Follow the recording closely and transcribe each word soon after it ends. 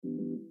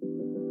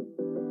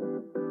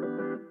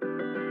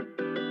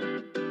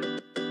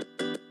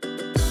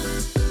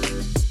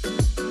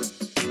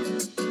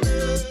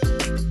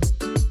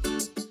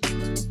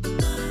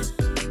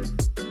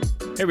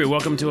Hey, everybody,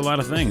 welcome to A Lot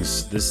of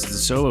Things. This is the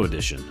solo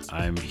edition.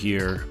 I'm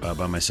here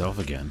by myself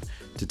again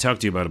to talk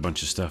to you about a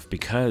bunch of stuff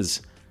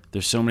because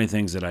there's so many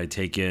things that I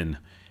take in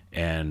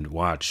and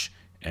watch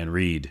and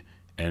read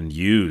and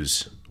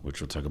use,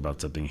 which we'll talk about.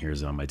 Something here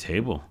is on my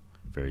table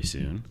very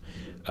soon,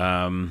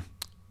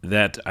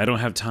 that I don't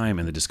have time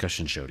in the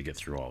discussion show to get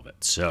through all of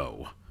it.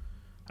 So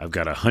I've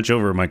got to hunch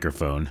over a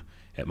microphone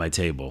at my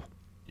table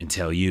and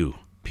tell you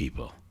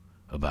people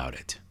about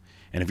it.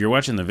 And if you're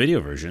watching the video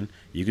version,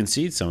 you can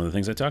see some of the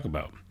things I talk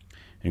about,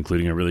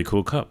 including a really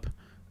cool cup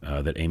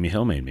that Amy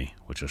Hill made me,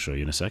 which I'll show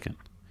you in a second.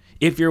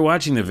 If you're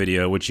watching the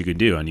video, which you can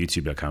do on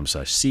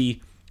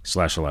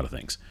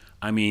youtube.com/c/a-lot-of-things.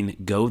 I mean,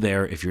 go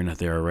there if you're not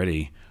there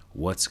already.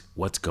 What's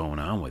going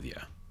on with you?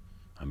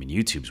 I mean,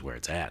 YouTube's where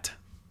it's at.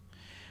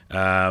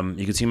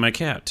 You can see my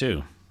cat,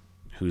 too,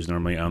 who's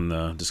normally on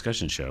the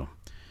discussion show.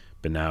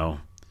 But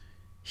now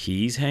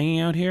he's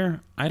hanging out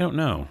here? I don't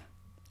know.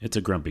 It's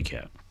a grumpy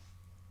cat.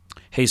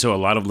 Hey, so a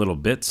lot of little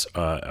bits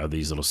are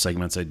these little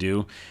segments I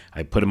do.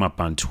 I put them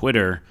up on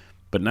Twitter,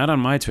 but not on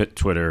my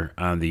Twitter,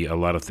 on the A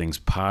Lot of Things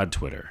Pod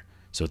Twitter.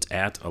 So it's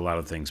at A Lot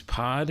of Things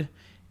Pod,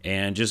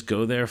 and just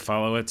go there,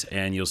 follow it,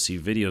 and you'll see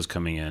videos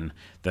coming in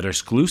that are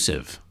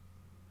exclusive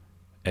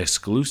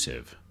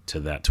to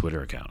that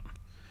Twitter account.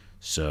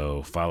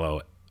 So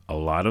follow A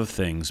Lot of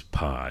Things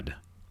Pod,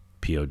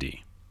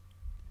 P-O-D,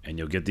 and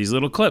you'll get these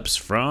little clips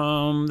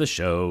from the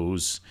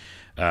shows.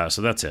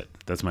 So that's it.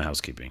 That's my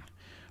housekeeping.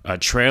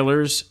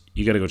 Trailers,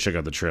 you got to go check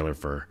out the trailer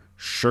for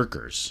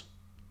Shirkers.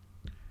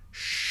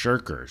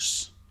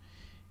 Shirkers.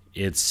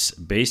 It's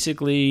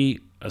basically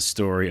a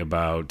story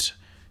about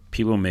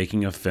people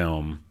making a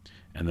film,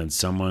 and then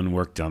someone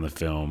worked on the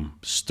film,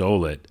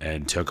 stole it,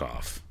 and took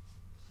off.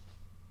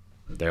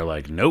 They're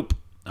like, nope,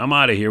 I'm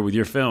out of here with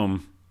your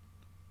film.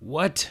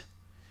 What?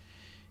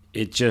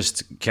 It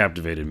just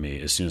captivated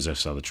me as soon as I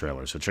saw the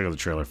trailer. So check out the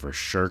trailer for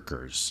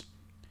Shirkers.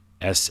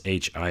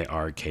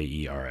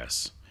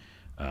 Shirkers.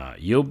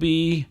 You'll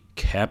be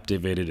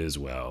captivated as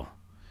well.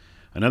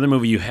 Another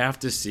movie you have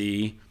to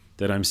see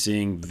that I'm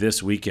seeing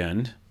this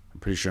weekend, I'm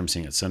pretty sure I'm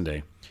seeing it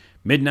Sunday,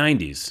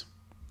 Mid-90s,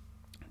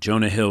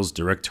 Jonah Hill's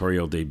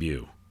directorial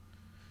debut.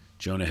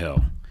 Jonah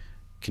Hill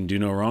can do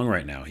no wrong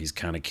right now. He's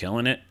kind of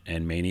killing it.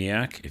 And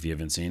Maniac, if you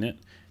haven't seen it,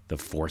 the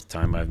fourth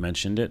time I've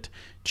mentioned it,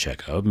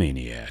 check out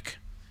Maniac.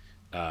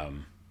 This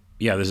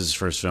is his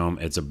first film.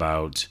 It's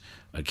about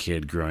a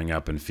kid growing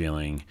up and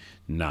feeling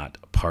not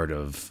part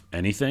of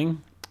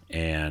anything,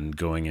 and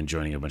going and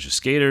joining a bunch of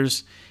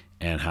skaters,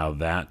 and how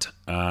that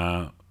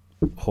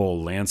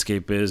whole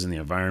landscape is and the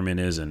environment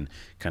is, and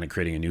kind of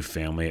creating a new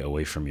family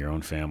away from your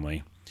own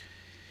family.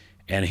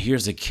 And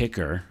here's the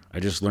kicker. I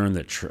just learned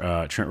that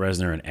Trent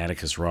Reznor and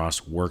Atticus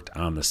Ross worked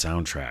on the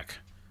soundtrack.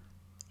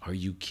 Are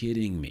you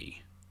kidding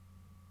me?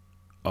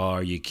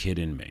 Are you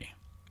kidding me?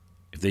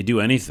 If they do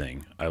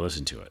anything, I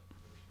listen to it.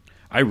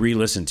 I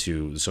re-listened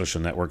to the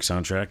Social Network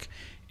soundtrack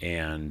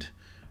and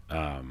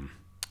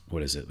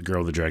what is it? The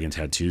Girl with the Dragon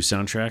Tattoo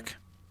soundtrack.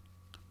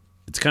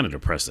 It's kind of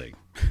depressing,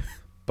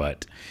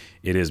 but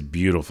it is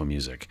beautiful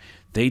music.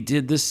 They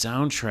did the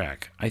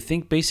soundtrack, I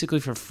think, basically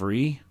for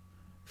free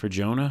for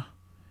Jonah.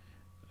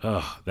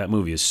 Oh, that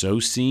movie is so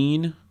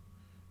seen.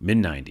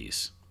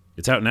 Mid-90s.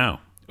 It's out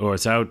now. Or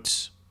it's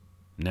out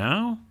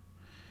now?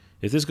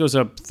 If this goes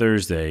up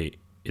Thursday,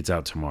 it's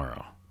out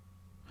tomorrow.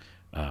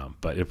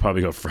 But it'll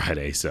probably go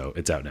Friday, so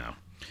it's out now.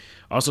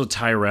 Also,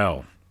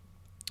 Tyrell.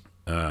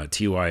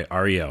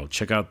 Tyrell.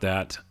 Check out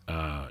that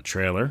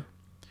trailer.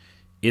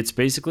 It's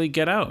basically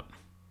Get Out.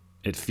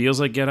 It feels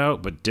like Get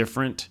Out, but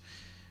different.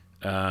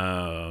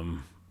 A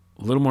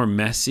little more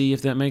messy,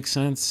 if that makes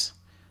sense.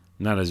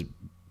 Not as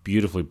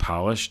beautifully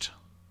polished,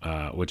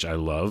 which I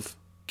love,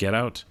 Get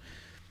Out.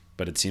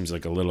 But it seems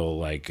like a little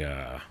like,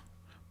 I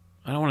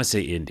don't want to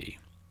say indie,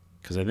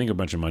 because I think a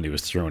bunch of money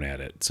was thrown at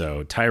it.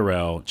 So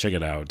Tyrell, check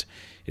it out.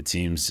 It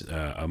seems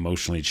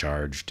emotionally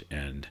charged,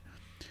 and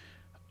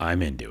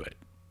I'm into it.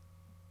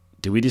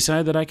 Do we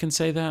decide that I can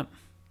say that?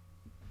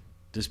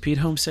 Does Pete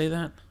Holmes say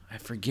that? I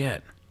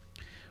forget.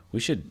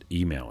 We should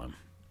email him.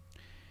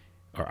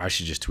 Or I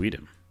should just tweet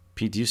him.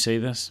 Pete, do you say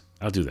this?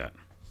 I'll do that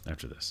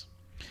after this.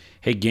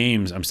 Hey,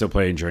 games. I'm still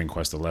playing Dragon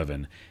Quest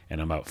 11, and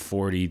I'm about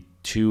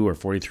 42 or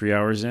 43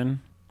 hours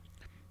in.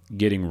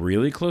 Getting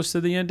really close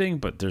to the ending,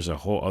 but there's a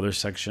whole other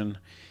section,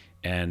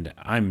 and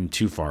I'm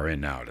too far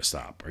in now to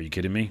stop. Are you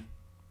kidding me?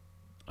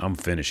 I'm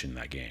finishing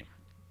that game.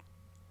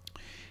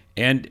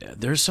 And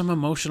there's some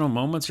emotional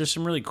moments. There's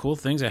some really cool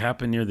things that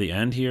happen near the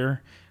end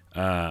here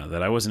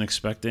that I wasn't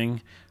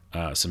expecting.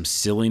 Some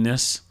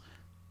silliness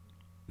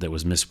that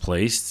was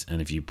misplaced.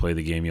 And if you play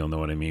the game, you'll know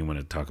what I mean when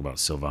I talk about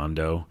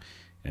Sylvando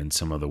and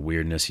some of the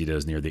weirdness he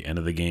does near the end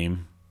of the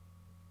game.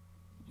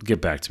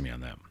 Get back to me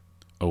on that.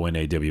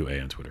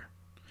 ONAWA on Twitter.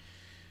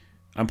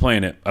 I'm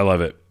playing it. I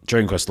love it.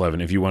 Dragon Quest 11.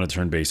 If you want a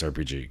turn-based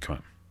RPG, come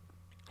on.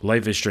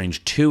 Life is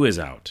Strange 2 is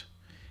out.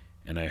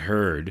 And I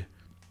heard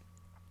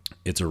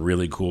it's a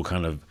really cool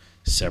kind of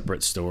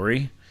separate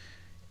story,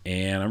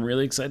 and I'm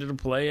really excited to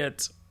play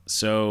it.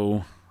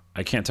 So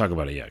I can't talk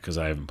about it yet because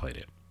I haven't played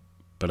it,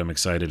 but I'm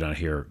excited to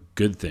hear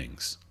good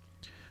things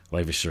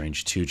Life is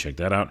Strange 2. Check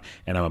that out.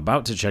 And I'm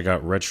about to check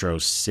out Retro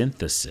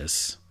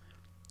Synthesis.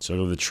 So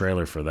go to the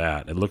trailer for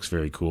that. It looks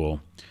very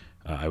cool.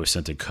 I was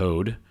sent a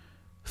code.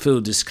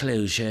 Full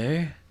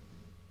disclosure.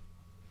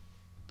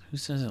 Who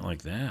says it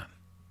like that?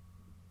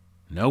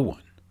 No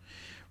one.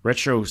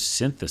 Retro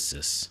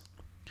Synthesis.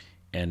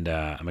 And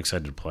I'm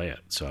excited to play it.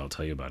 So I'll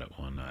tell you about it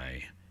when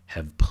I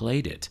have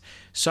played it.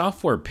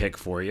 Software pick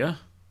for you.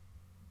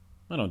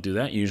 I don't do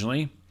that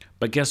usually.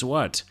 But guess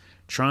what?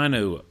 Trying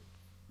to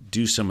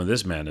do some of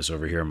this madness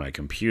over here on my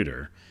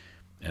computer.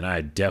 And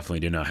I definitely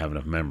do not have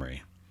enough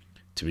memory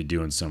to be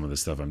doing some of the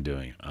stuff I'm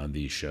doing on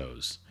these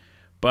shows.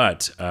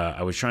 But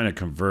I was trying to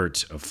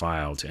convert a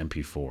file to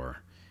MP4,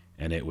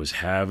 and it was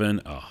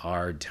having a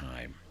hard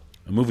time.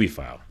 A movie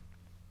file.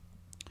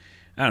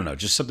 I don't know,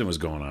 just something was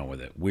going on with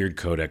it. Weird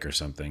codec or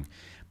something.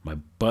 My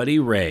buddy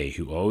Ray,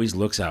 who always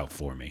looks out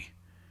for me,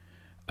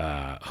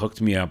 hooked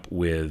me up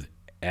with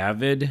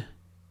Avid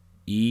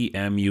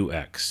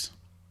EMUX.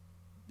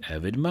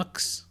 Avid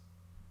Mux?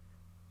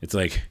 It's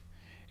like,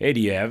 hey, do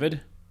you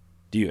Avid?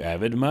 Do you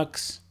Avid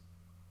Mux?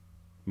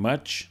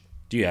 Much?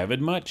 Do you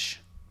Avid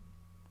much?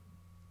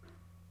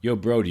 Yo,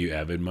 bro, do you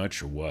Avid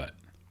much or what?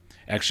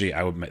 Actually,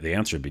 the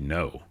answer would be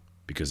no,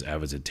 because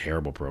Avid's a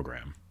terrible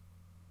program.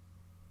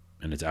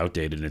 And it's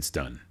outdated and it's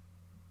done.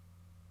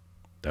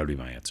 That would be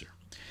my answer.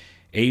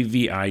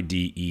 AVIDEMUX,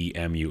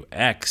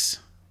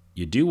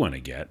 you do want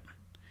to get.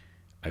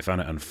 I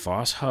found it on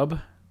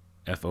FossHub,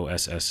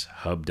 FOSS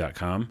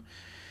hub.com.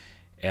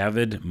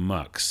 Avid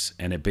Mux,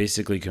 and it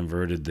basically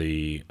converted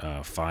the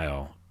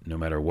file, no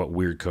matter what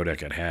weird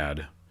codec it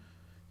had,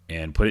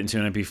 and put it into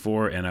an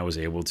MP4, and I was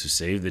able to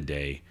save the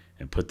day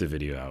and put the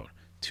video out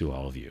to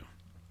all of you.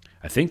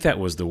 I think that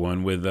was the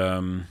one with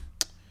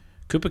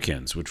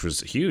Koopakins, which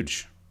was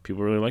huge.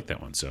 People really like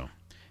that one. So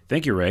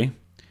thank you, Ray.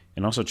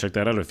 And also check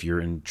that out if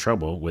you're in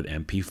trouble with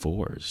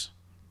MP4s.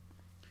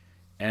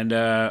 And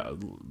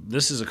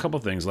this is a couple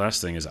things.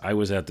 Last thing is I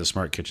was at the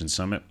Smart Kitchen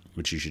Summit,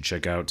 which you should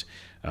check out,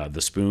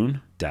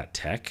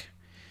 thespoon.tech.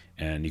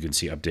 And you can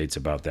see updates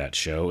about that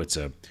show. It's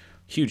a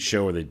huge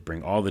show where they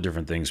bring all the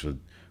different things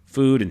with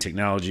food and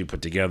technology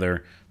put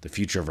together, the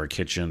future of our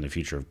kitchen, the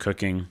future of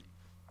cooking.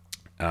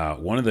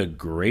 One of the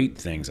great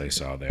things I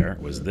saw there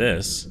was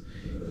this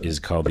is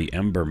called the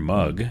Ember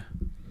Mug.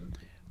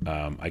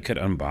 I could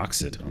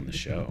unbox it on the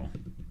show,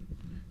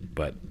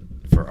 but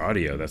for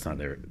audio, that's not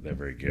that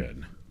very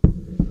good.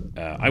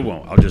 I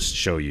won't. I'll just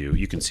show you.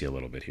 You can see a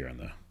little bit here on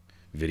the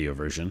video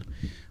version.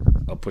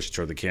 I'll push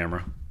toward the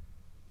camera.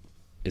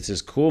 It's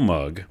this cool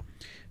mug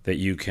that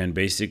you can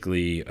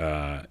basically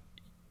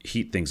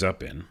heat things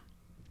up in,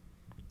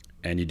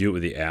 and you do it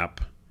with the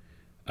app.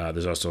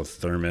 There's also a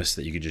thermos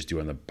that you could just do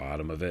on the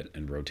bottom of it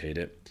and rotate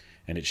it,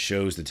 and it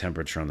shows the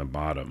temperature on the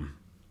bottom.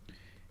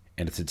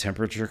 And it's a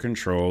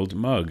temperature-controlled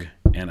mug,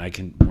 and I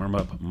can warm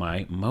up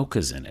my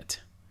mochas in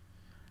it.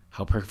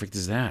 How perfect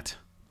is that?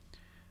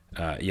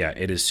 Yeah,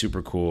 it is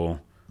super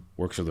cool.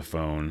 Works with the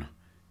phone,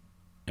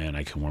 and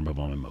I can warm up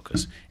all my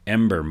mochas.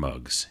 Ember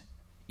Mugs,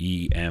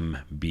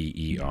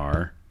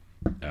 EMBER.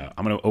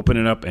 I'm going to open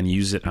it up and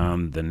use it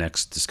on the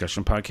next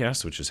discussion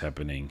podcast, which is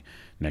happening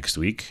next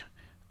week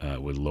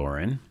with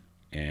Lauren,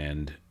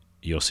 and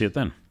you'll see it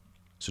then.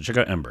 So check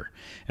out Ember.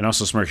 And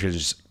also Smart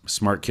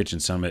Kitchen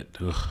Summit.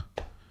 Ugh.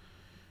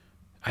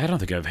 I don't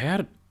think I've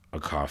had a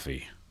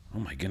coffee. Oh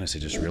my goodness, I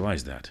just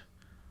realized that.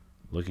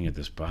 Looking at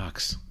this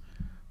box,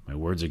 my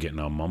words are getting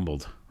all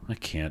mumbled. I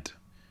can't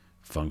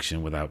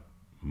function without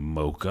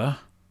mocha,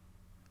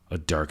 a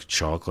dark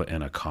chocolate,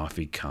 and a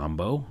coffee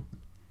combo.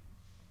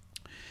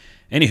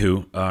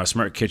 Anywho,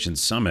 Smart Kitchen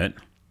Summit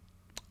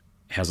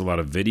has a lot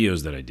of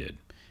videos that I did,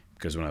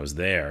 because when I was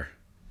there,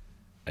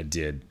 I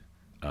did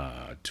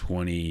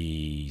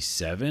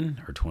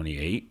 27 or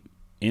 28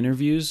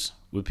 interviews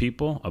with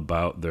people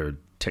about their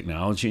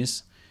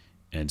technologies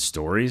and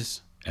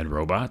stories and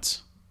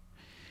robots.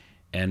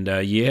 And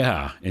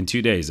in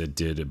 2 days I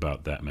did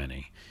about that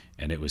many,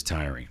 and it was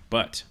tiring.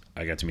 But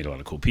I got to meet a lot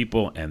of cool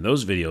people, and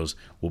those videos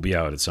will be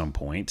out at some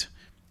point,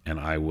 and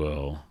I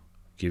will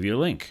give you a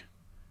link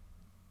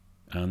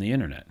on the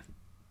internet,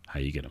 how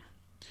you get them.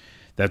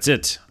 That's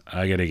it.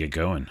 I got to get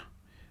going.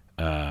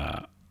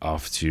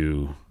 Off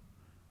to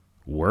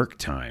work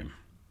time.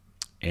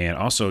 And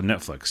also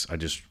Netflix. I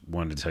just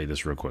wanted to tell you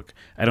this real quick.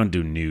 I don't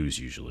do news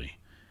usually,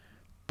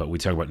 but we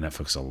talk about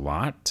Netflix a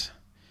lot.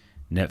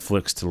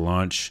 Netflix to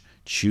launch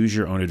Choose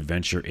Your Own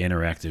Adventure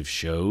interactive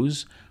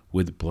shows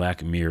with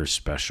Black Mirror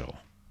special.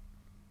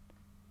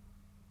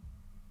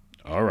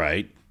 All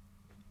right.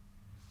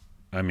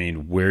 I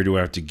mean, where do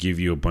I have to give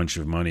you a bunch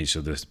of money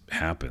so this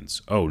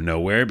happens? Oh,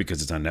 nowhere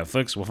because it's on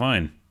Netflix? Well,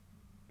 fine.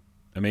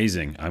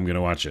 Amazing. I'm going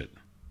to watch it,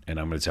 and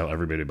I'm going to tell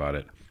everybody about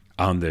it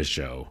on this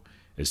show.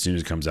 As soon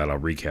as it comes out, I'll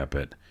recap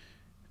it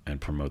and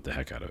promote the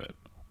heck out of it.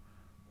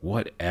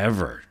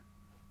 Whatever.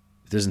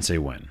 It doesn't say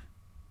when.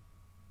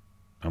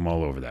 I'm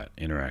all over that.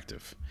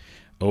 Interactive.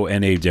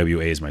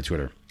 ONAWA is my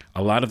Twitter.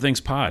 A lot of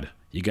things pod.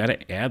 You got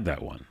to add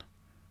that one.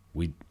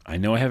 I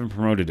know I haven't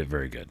promoted it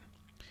very good.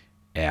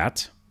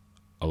 At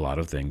a lot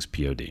of things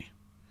pod.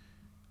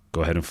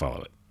 Go ahead and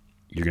follow it.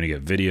 you're going to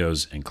get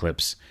videos and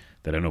clips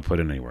that I don't put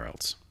in anywhere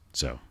else.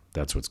 So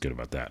that's what's good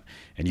about that.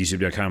 And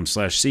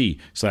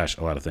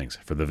youtube.com/c/a lot of things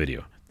for the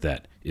video.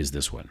 That is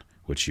this one,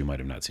 which you might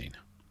have not seen.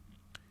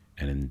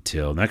 And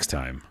until next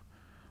time,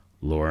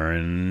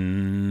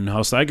 Lauren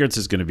Halstigertz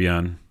is going to be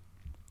on.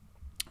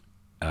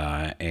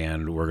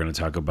 And we're going to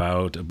talk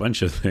about a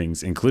bunch of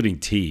things, including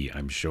tea,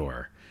 I'm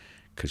sure,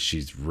 because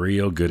she's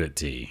real good at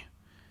tea.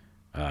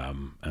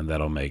 And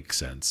that'll make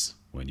sense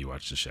when you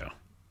watch the show.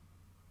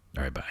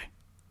 All right, bye.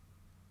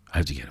 I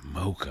have to get a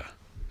mocha.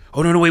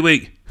 Oh, no,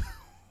 wait.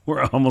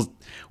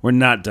 We're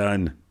not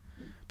done.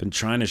 Been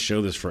trying to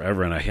show this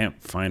forever, and I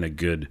can't find a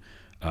good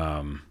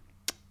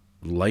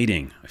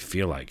lighting, I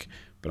feel like.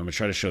 But I'm going to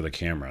try to show the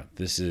camera.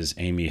 This is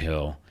Amy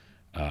Hill.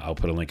 I'll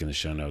put a link in the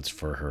show notes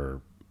for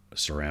her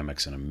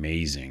ceramics and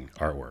amazing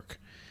artwork.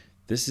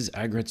 This is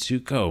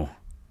Agretsuko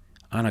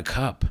on a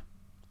cup.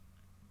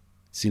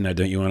 See, now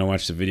don't you want to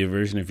watch the video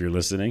version if you're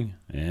listening?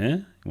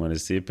 You want to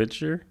see a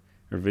picture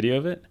or video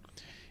of it?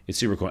 It's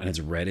super cool, and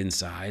it's red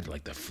inside,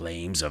 like the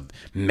flames of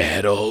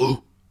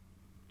metal.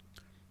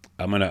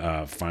 I'm going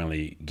to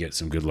finally get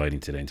some good lighting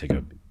today and take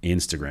an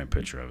Instagram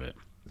picture of it.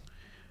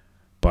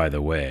 By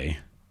the way,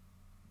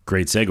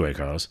 great segue,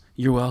 Carlos.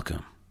 You're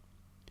welcome.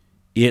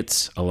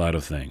 It's a lot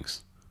of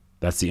things.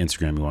 That's the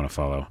Instagram you want to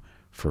follow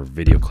for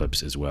video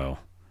clips as well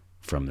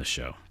from the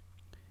show.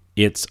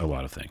 It's a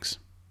lot of things.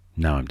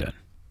 Now I'm done.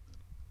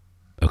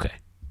 Okay.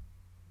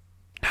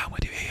 Now I'm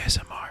going to do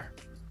ASMR.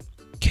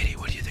 Kitty,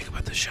 what do you think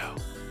about the show?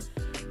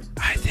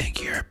 I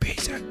think you're a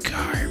piece of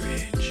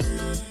garbage.